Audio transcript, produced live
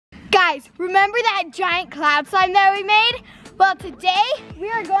Guys, remember that giant cloud slime that we made? Well, today we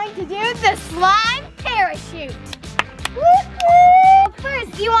are going to do the slime parachute. Woo-hoo!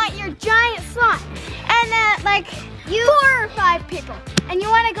 First, you want your giant slime, and then like 4 or 5 people, and you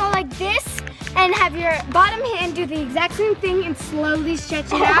want to go like this, and have your bottom hand do the exact same thing and slowly stretch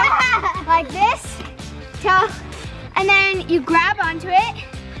it out like this, and then you grab onto it.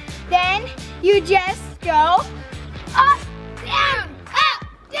 Then you just go up, down, up,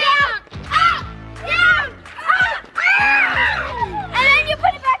 down, up, down, up, and then you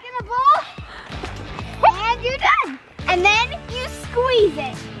put it back in the bowl, and you're done. And then you squeeze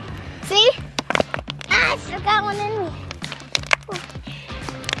it. See? I still got one in me.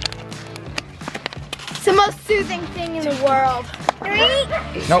 It's the most soothing thing in the world. 3,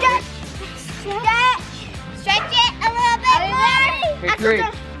 nope. Stretch it a little bit more. Okay, 3,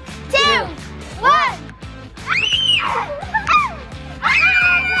 2, 1.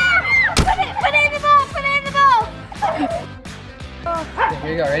 Put it in the bowl, put it in the bowl. Okay,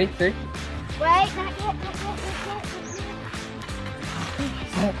 here you go, ready? 3. Wait, not yet.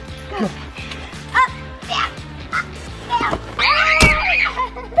 Go. Up, down, up, down.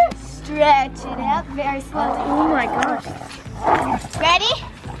 Stretch it out very slowly. Oh my gosh. Ready?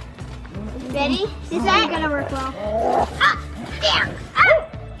 Ready? This is gonna work well. Up, down,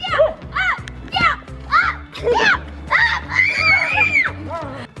 up, down, up, down, up, down, up.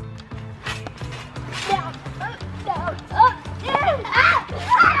 Down, up, down, up, down, up.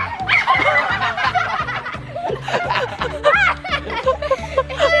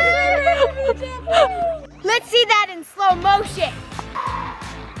 Let's see that in slow motion.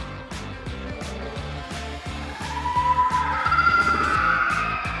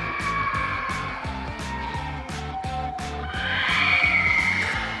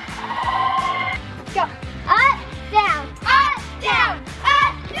 Go. Up, down, up, down,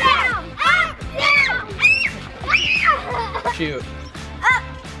 up, down, up, down. Shoot. Up,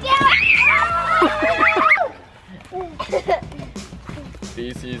 down.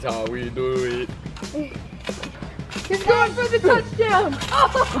 This is how we do it. He's going for the touchdown. Oh,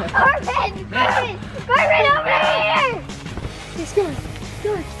 Corbin, over here. He's going.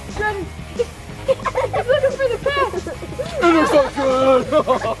 Running. He's looking for the pass. It looks so good.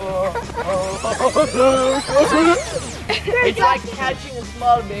 It's like catching a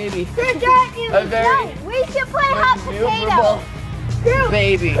small baby. Good job, you. A very No, we should play hot potato. maneuverable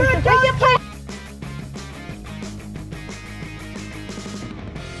baby. Good job. We should play.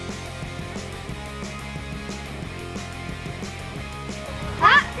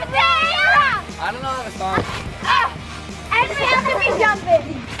 Hot potato. I don't know how to song. And we have to be jumping.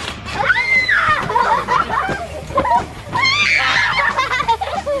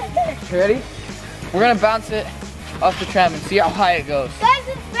 You ready? We're gonna bounce it off the tram and see how high it goes. Guys,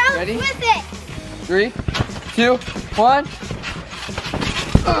 let's bounce Ready? with it. 3, 2, 1.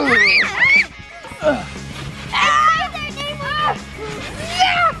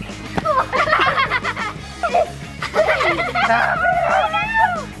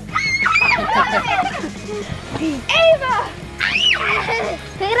 Ava!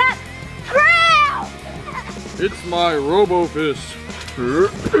 Pick it up! Growl! It's my robo-fist.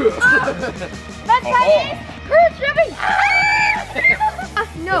 Let's try this! Groot jumping!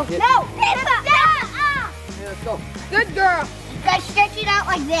 No. No! Ava! Okay, let's go. Good girl. Guys, stretch it out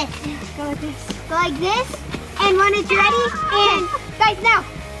like this. Go like this. Go like this. And when it's ready, and guys, now.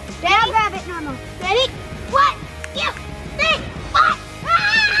 Now grab it normal. Ready? 1, 2, 3, 4.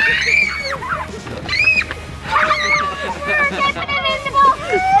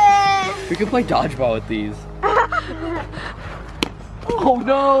 We could play dodgeball with these. Oh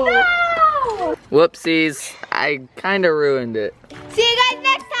no! No! Whoopsies. I kind of ruined it. See you guys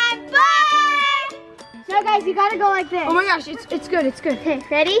next time. Bye! So guys, you gotta go like this. Oh my gosh, it's good. Okay,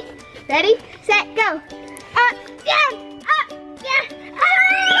 ready? Ready, set, go. Up, down, up, down, up.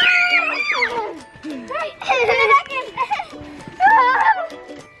 Right,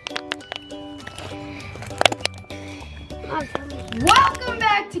 Welcome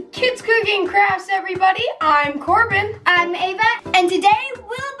back to Kids Cooking Crafts, everybody. I'm Corbin. I'm Ava, and today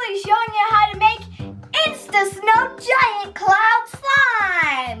we'll be showing you how to make Insta-Snow Giant Cloud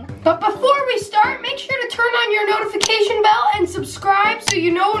Slime. But before we start, make sure to turn on your notification bell and subscribe so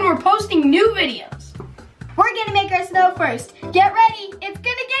you know when we're posting new videos. We're gonna make our snow first. Get ready, it's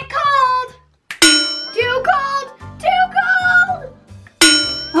gonna get cold. Too cold, too cold.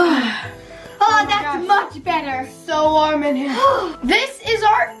 Oh, that's much better. So warm in here. This is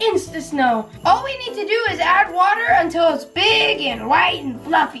our Insta Snow. All we need to do is add water until it's big and white and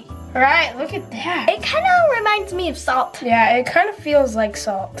fluffy. All right, look at that. It kind of reminds me of salt. Yeah, it kind of feels like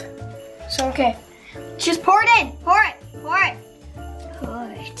salt. So, okay. Just pour it in. Pour it. Pour it.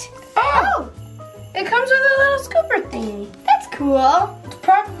 Good. Oh! It comes with a little scooper thingy. That's cool. It's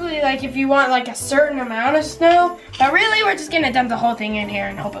probably like if you want like a certain amount of snow, but really we're just gonna dump the whole thing in here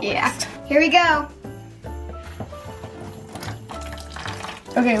and hope it works. Here we go.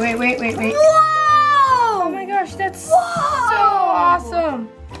 Okay, wait. Whoa! Oh my gosh, that's so awesome.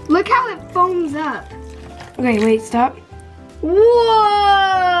 Look how it foams up. Okay, wait, stop.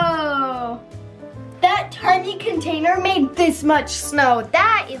 Whoa! That tiny container made this much snow.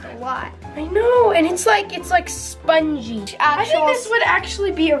 That is a lot. I know, and it's like spongy. I think this would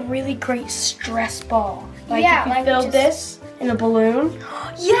actually be a really great stress ball. Like if you filled this in a balloon.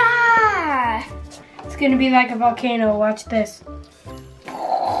 Yeah! It's gonna be like a volcano, watch this.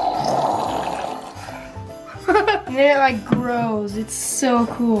 And then it like grows, it's so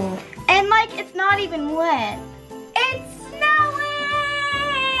cool. And like it's not even wet. It's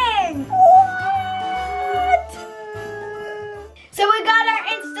snowing! What? So we got our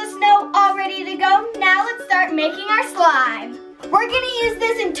Insta Snow all ready to go. Now let's start making our slime. We're gonna use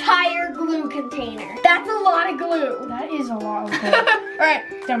this entire glue container. That's a lot of glue. That is a lot of glue. Alright,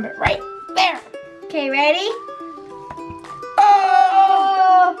 dump it right there. Okay, ready?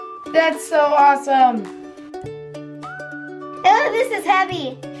 Oh! That's so awesome. Oh, this is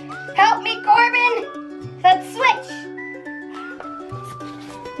heavy. Help me, Corbin. Let's switch.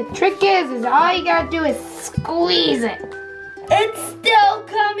 The trick is all you gotta do is squeeze it. It's still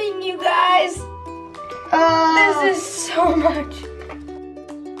coming, you guys. Oh. This is so much.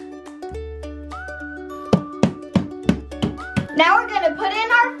 Now we're gonna put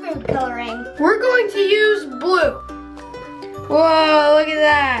in our food coloring. We're going to use blue. Whoa, look at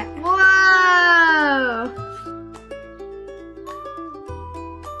that. Whoa.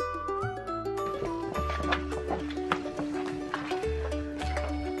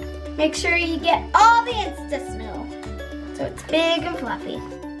 Make sure you get all the Insta Snow so it's big and fluffy.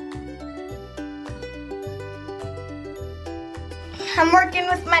 I'm working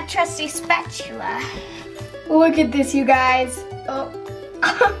with my trusty spatula. Look at this, you guys. Oh.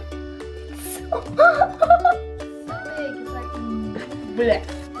 so big. It's like Blech.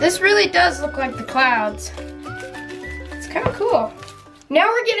 This really does look like the clouds. It's kind of cool. Now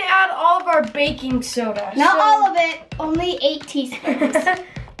we're gonna add all of our baking soda. not all of it, only 8 teaspoons.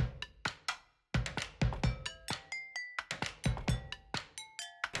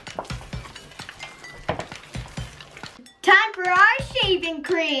 Time for our shaving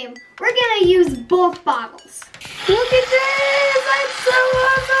cream. We're gonna use both bottles. Look at this, that's so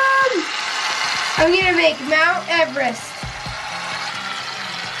awesome. I'm gonna make Mount Everest.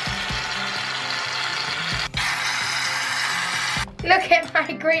 Look at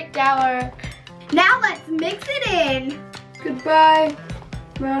my great tower. Now let's mix it in. Goodbye,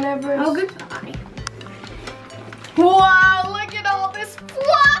 Mount Everest. Oh, goodbye. Wow, look at all this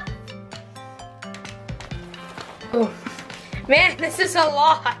fluff. Oh. Man, this is a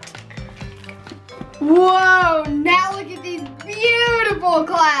lot. Whoa, now look at these beautiful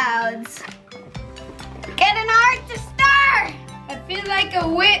clouds. Get an art to stir. I feel like a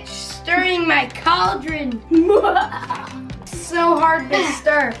witch stirring my cauldron. So hard to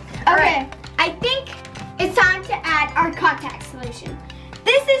stir. Okay, I think it's time to add our contact solution.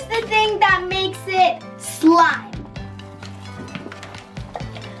 This is the thing that makes it slime.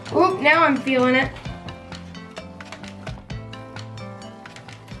 Oop, now I'm feeling it.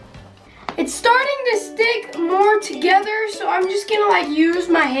 It's starting to stick more together, so I'm just gonna like use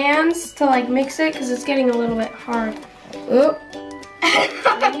my hands to like mix it because it's getting a little bit hard. Oop.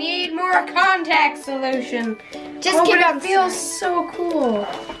 We need more contact solution. Just give it them feels so cool.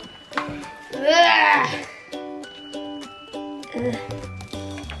 Ugh.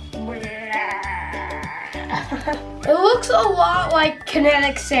 It looks a lot like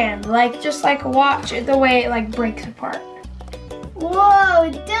kinetic sand, like just like watch the way it like breaks apart. Whoa,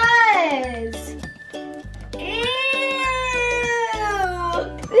 it does. Ew,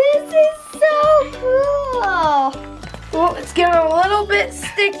 this is so cool. Well, it's getting a little bit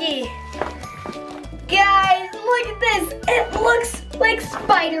sticky. Guys, look at this. It looks like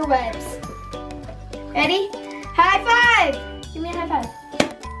spider webs. Ready? High five. Give me a high five.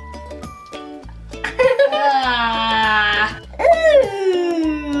 Ah.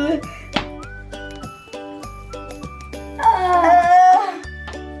 Ooh.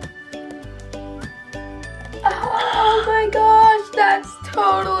 Oh my gosh, that's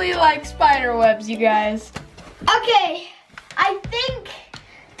totally like spider webs, you guys. Okay, I think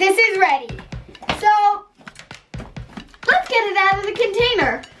this is ready. So, let's get it out of the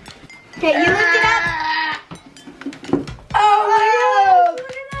container. Okay, you lift it up. Oh my Whoa. gosh,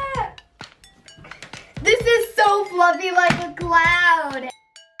 look at that. fluffy like a cloud.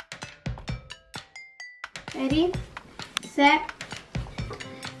 Ready, set,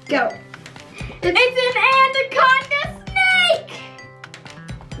 go. It's an anaconda snake!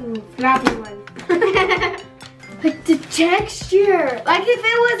 Ooh, floppy one. Like the texture. Like if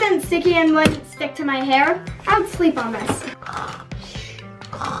it wasn't sticky and wouldn't stick to my hair, I would sleep on this.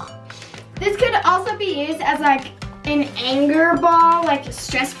 This could also be used as like an anger ball, like a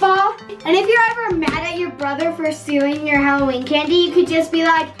stress ball. And if you're ever mad at your brother for stealing your Halloween candy, you could just be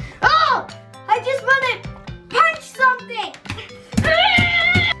like, oh, I just want to punch something.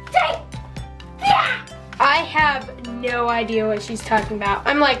 I have no idea what she's talking about.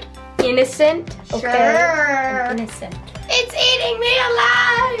 I'm like innocent. Sure. Okay. I'm innocent. It's eating me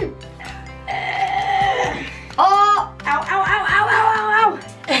alive. Oh, ow, ow, ow, ow, ow, ow, ow.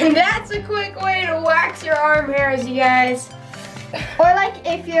 And that's a quick way to wax your arm hairs, you guys. Or like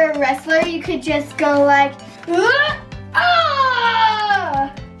if you're a wrestler, you could just go like,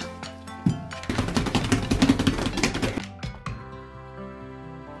 ah!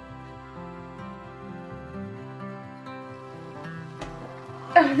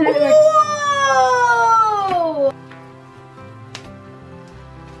 Whoa!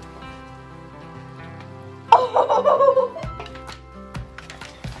 Oh!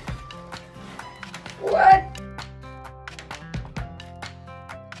 What?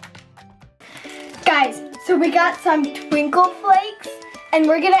 Guys, so we got some twinkle flakes and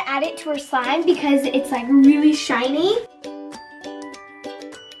we're gonna add it to our slime because it's like really shiny.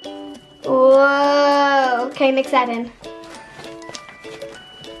 Whoa, okay, mix that in.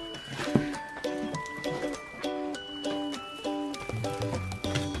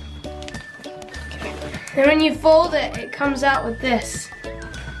 And when you fold it, it comes out with this.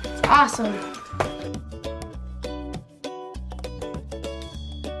 It's awesome.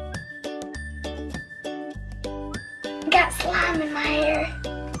 Got slime in my hair.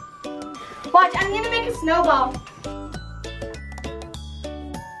 Watch, I'm gonna make a snowball.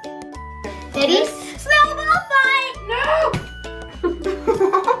 Ready? Snowball fight! No!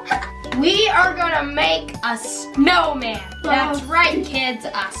 We are gonna make a snowman. That's right, kids,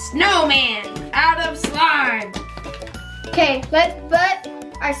 a snowman out of slime. Okay, let's put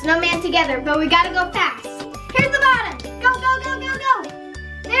our snowman together, but we gotta go fast. Here's the bottom. Go, go, go, go, go.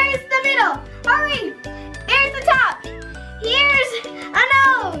 There's the middle. Hurry. There's the top. Here's a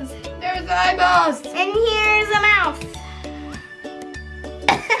nose. There's eyeballs. And here's a mouth.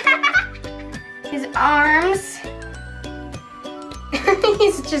 His arms.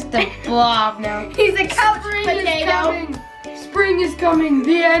 He's just a blob now. He's a couch Spring potato. is coming. Spring is coming.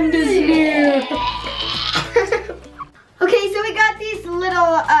 The end is near. Okay, so we got these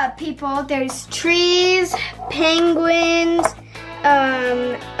little people. There's trees, penguins,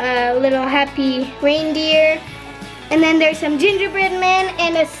 a little happy reindeer, and then there's some gingerbread men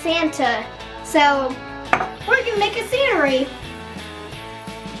and a Santa. So we're gonna make a scenery.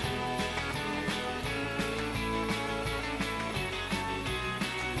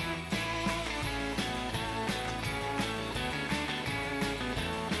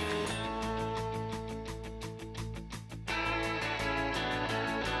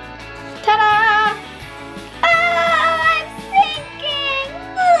 Ta-da! Oh, I'm sinking!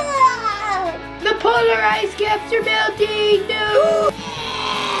 The polar ice caps are melting. No!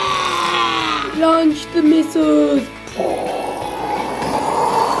 Launch the missiles.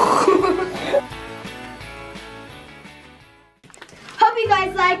 Hope you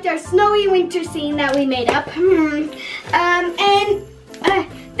guys liked our snowy winter scene that we made up.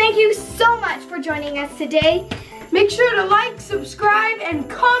 Thank you so much for joining us today. Make sure to like, subscribe, and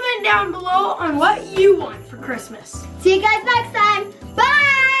comment down below on what you want for Christmas. See you guys next time. Bye!